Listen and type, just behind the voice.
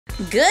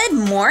Good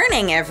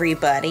morning,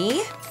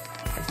 everybody.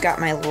 I've got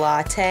my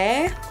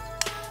latte.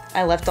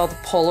 I left all the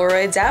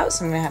Polaroids out,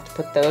 so I'm gonna have to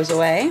put those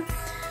away.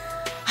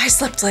 I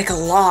slept like a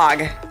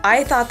log.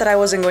 I thought that I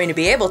wasn't going to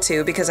be able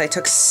to because I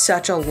took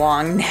such a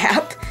long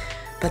nap,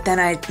 but then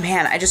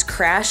I just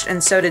crashed,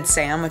 and so did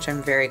Sam, which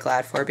I'm very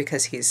glad for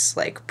because he's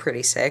like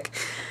pretty sick.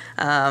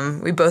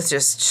 We both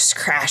just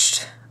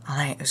crashed all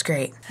night. It was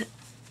great.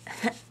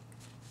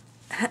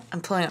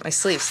 I'm pulling up my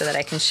sleeve so that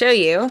I can show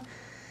you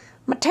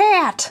my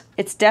tat.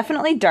 It's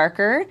definitely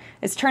darker.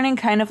 It's turning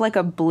kind of like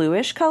a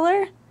bluish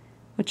color,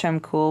 which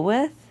I'm cool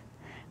with,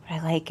 but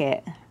I like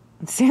it.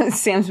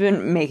 Sam's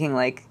been making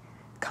like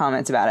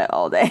comments about it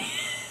all day.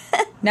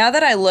 Now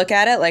that I look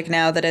at it, like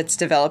now that it's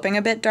developing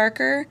a bit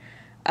darker,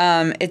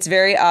 it's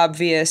very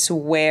obvious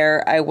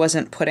where I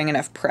wasn't putting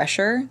enough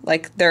pressure.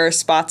 Like there are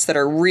spots that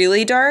are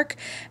really dark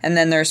and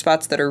then there are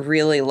spots that are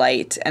really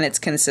light, and it's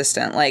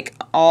consistent. Like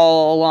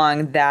all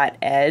along that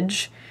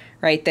edge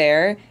right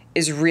there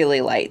is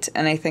really light,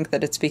 and I think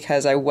that it's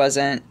because I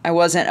wasn't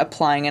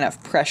applying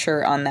enough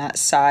pressure on that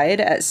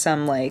side at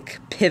some like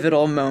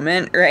pivotal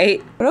moment,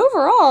 right? But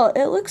overall,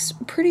 it looks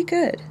pretty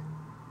good.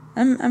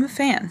 I'm a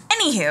fan.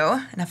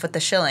 Anywho, enough with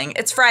the shilling.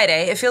 It's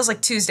Friday. It feels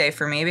like Tuesday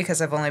for me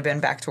because I've only been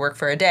back to work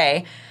for a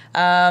day.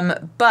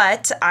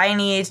 But I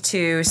need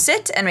to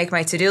sit and make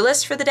my to-do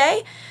list for the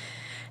day.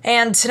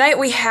 And tonight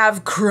we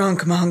have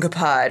Crunk Manga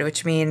Pod,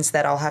 which means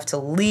that I'll have to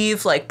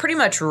leave like pretty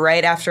much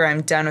right after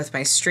I'm done with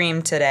my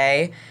stream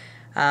today,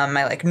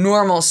 my like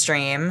normal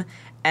stream,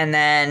 and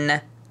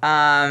then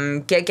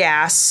get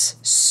gas,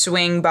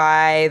 swing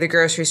by the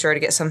grocery store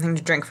to get something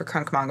to drink for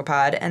Crunk Manga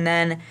Pod, and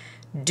then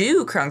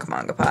do Crunk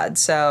Manga Pod.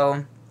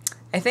 So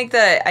I think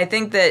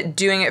that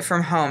doing it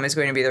from home is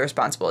going to be the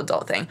responsible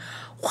adult thing.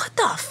 What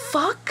the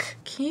fuck?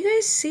 Can you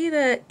guys see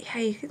that? Yeah,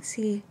 you can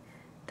see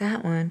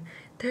that one.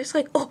 There's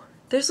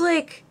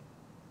like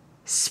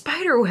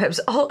spider webs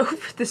all over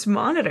this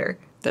monitor.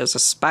 There's a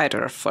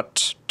spider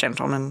foot,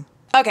 gentlemen.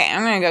 Okay,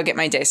 I'm gonna go get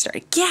my day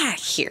started. Get out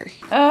of here.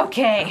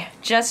 Okay,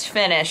 just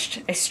finished.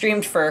 I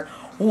streamed for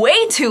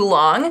way too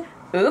long.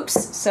 Oops.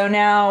 So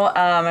now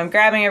I'm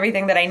grabbing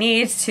everything that I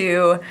need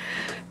to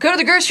go to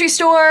the grocery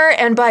store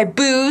and buy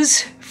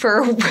booze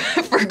for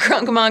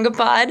Crunk Manga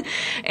Pod.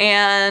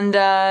 And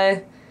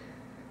yeah,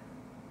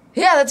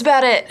 that's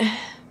about it.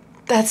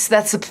 That's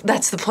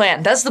the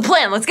plan. That's the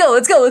plan. Let's go.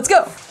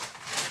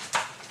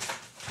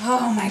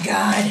 Oh my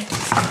god.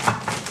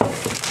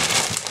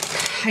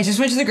 I just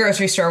went to the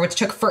grocery store, which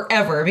took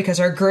forever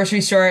because our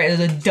grocery store is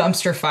a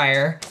dumpster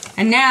fire.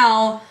 And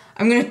now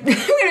I'm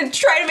gonna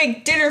try to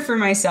make dinner for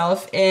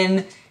myself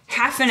in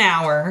half an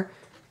hour,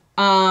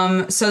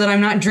 so that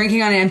I'm not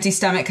drinking on an empty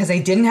stomach because I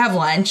didn't have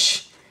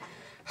lunch.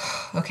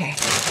 Okay,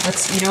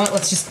 you know what?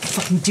 Let's just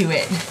fucking do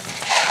it.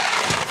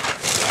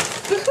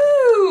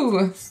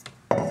 Woohoo!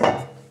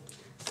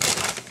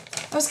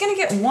 I was gonna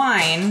get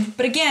wine,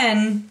 but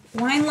again,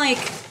 wine like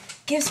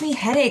gives me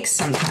headaches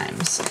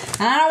sometimes,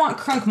 and I don't want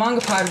Crunk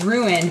Manga Pod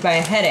ruined by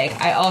a headache.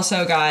 I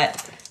also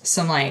got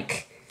some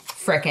like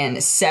frickin'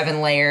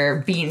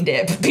 7-layer bean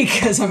dip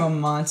because I'm a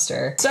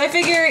monster. So I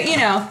figure, you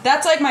know,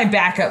 that's like my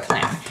backup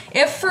plan.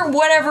 If for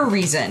whatever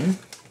reason,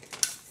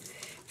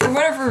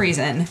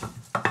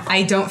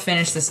 I don't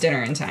finish this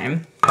dinner in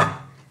time, and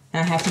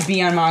I have to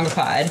be on Manga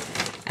Pod,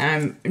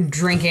 and I'm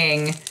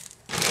drinking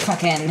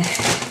fucking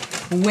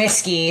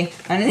whiskey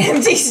on an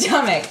empty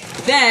stomach,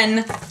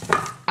 then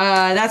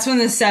that's when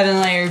the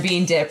 7-layer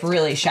bean dip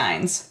really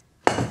shines.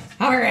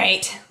 All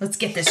right, let's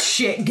get this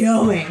shit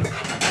going.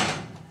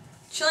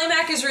 Chili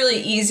mac is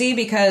really easy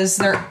because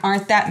there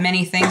aren't that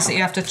many things that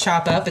you have to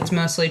chop up. It's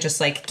mostly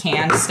just like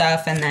canned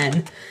stuff and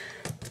then,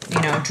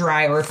 you know,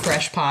 dry or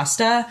fresh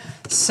pasta.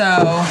 So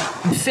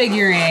I'm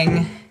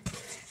figuring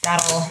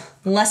that'll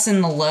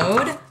lessen the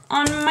load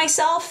on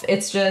myself.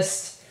 It's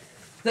just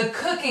the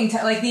cooking,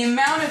 like the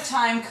amount of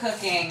time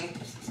cooking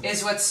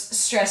is what's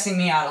stressing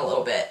me out a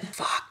little bit.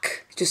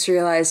 Fuck, just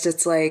realized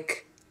it's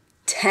like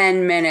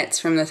 10 minutes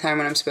from the time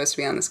when I'm supposed to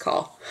be on this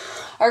call.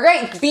 All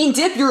right, Bean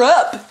Dip, you're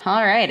up.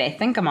 All right, I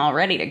think I'm all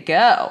ready to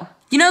go.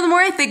 You know, the more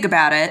I think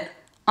about it,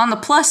 on the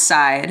plus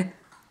side,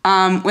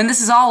 when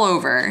this is all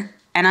over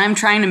and I'm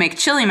trying to make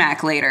chili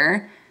mac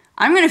later,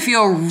 I'm gonna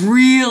feel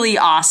really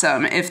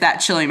awesome if that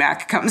chili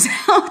mac comes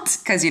out.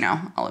 Cause you know,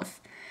 I'll have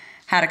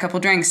had a couple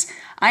drinks.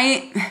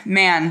 I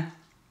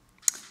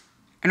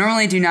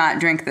normally do not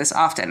drink this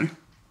often.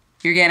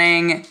 You're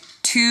getting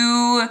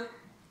two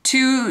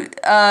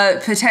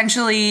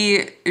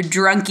potentially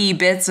drunky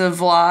bits of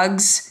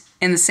vlogs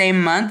in the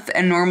same month,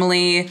 and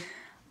normally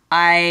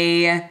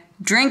I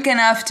drink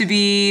enough to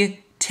be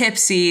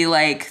tipsy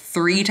like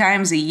 3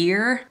 times a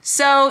year.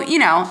 So, you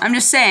know, I'm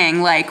just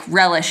saying, like,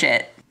 relish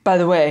it. By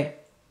the way,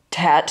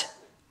 tat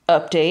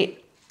update.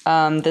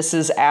 This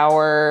is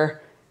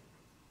our,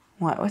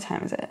 what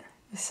time is it?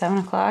 7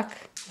 o'clock?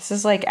 This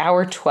is like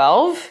hour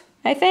 12,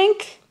 I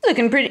think.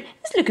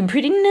 It's looking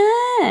pretty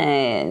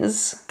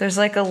nice. There's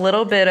like a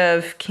little bit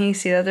of, can you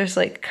see that? There's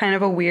like kind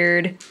of a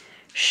weird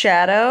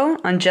shadow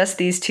on just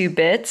these 2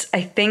 bits.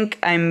 I think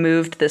I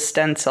moved the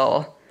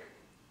stencil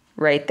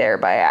right there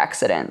by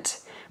accident.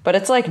 But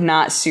it's like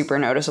not super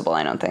noticeable,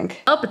 I don't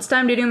think. Oh, it's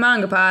time to do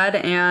Manga Pod,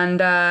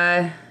 and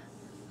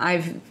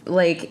I've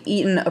like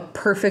eaten a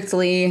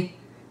perfectly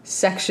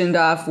sectioned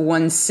off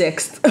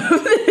 1/6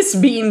 of this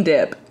bean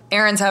dip.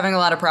 Aaron's having a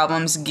lot of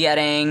problems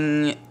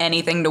getting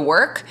anything to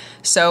work,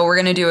 so we're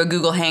gonna do a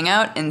Google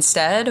Hangout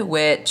instead,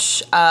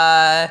 which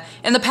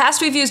in the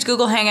past we've used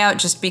Google Hangout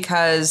just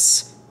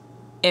because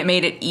it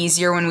made it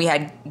easier when we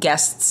had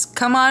guests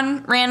come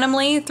on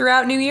randomly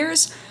throughout New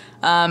Year's.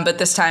 But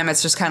this time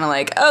it's just kind of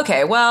like,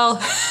 okay,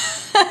 well,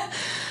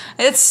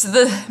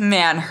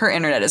 man, her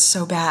internet is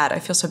so bad. I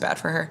feel so bad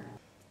for her.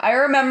 I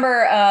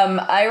remember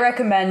I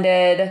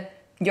recommended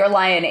Your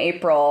Lie in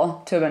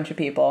April to a bunch of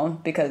people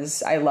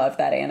because I love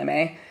that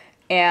anime.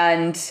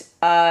 And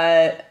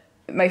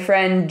my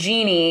friend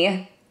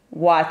Jeannie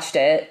watched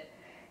it,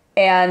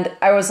 and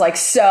I was like,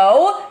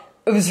 so?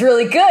 It was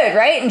really good,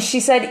 right? And she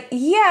said,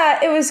 yeah,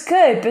 it was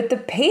good, but the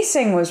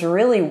pacing was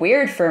really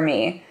weird for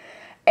me.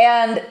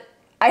 And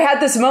I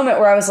had this moment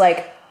where I was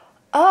like,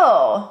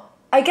 oh,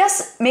 I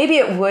guess maybe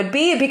it would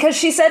be, because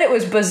she said it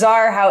was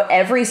bizarre how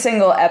every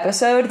single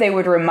episode they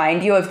would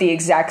remind you of the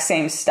exact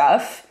same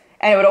stuff.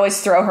 And it would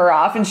always throw her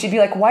off, and she'd be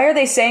like, why are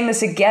they saying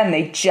this again?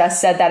 They just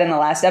said that in the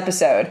last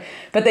episode.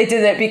 But they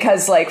did it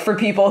because, like, for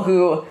people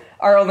who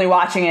are only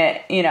watching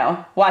it, you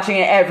know, watching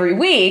it every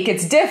week,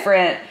 it's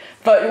different.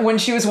 But when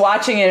she was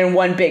watching it in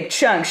one big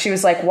chunk, she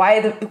was like,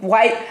 why,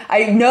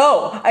 I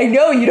know,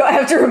 you don't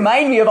have to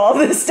remind me of all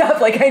this stuff.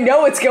 Like, I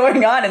know what's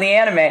going on in the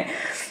anime.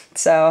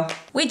 So.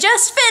 We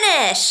just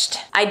finished.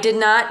 I did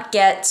not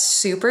get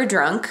super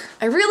drunk.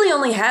 I really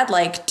only had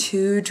like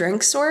 2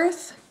 drinks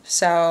worth.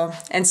 So,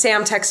 and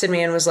Sam texted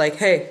me and was like,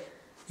 hey,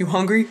 you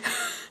hungry?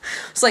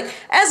 It's like,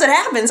 as it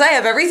happens, I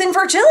have everything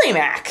for Chili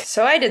Mac.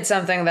 So I did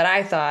something that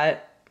I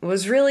thought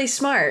was really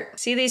smart.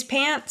 See these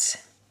pants?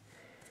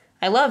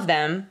 I love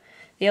them.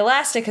 The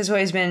elastic has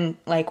always been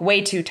like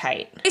way too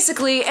tight.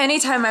 Basically,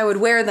 anytime I would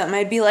wear them,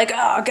 I'd be like,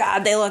 oh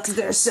God,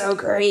 they're so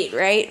great,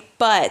 right?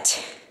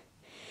 But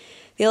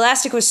the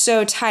elastic was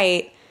so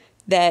tight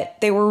that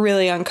they were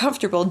really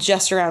uncomfortable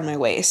just around my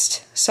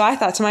waist. So I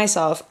thought to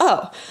myself,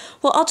 oh,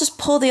 well, I'll just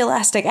pull the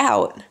elastic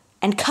out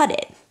and cut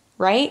it,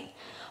 right?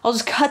 I'll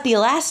just cut the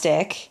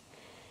elastic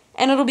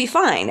and it'll be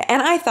fine.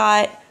 And I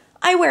thought,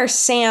 I wear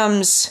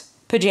Sam's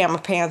pajama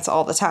pants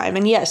all the time.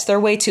 And yes, they're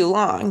way too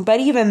long,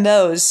 but even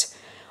those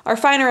are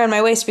fine around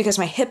my waist because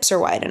my hips are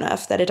wide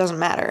enough that it doesn't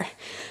matter.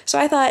 So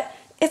I thought,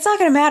 it's not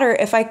gonna matter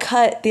if I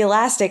cut the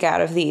elastic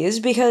out of these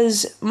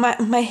because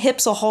my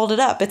hips will hold it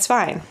up, it's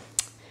fine.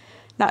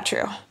 Not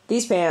true.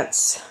 These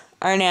pants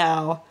are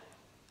now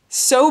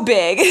so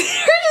big, they're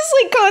just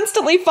like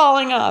constantly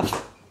falling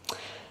off.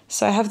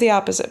 So I have the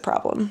opposite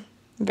problem.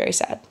 I'm very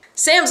sad.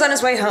 Sam's on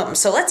his way home,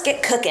 so let's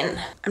get cooking.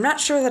 I'm not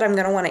sure that I'm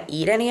gonna wanna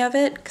eat any of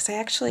it because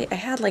I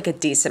had like a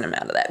decent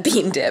amount of that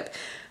bean dip,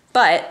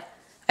 but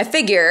I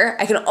figure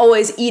I can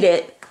always eat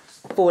it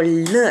for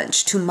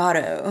lunch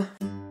tomorrow.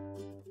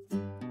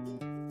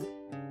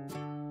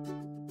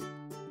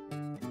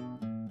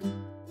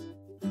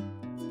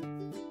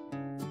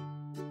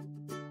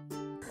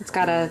 It's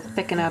gotta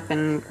thicken up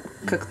and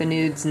cook the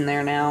nudes in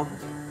there now.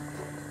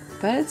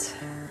 But,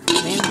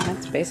 I mean,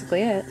 that's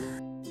basically it.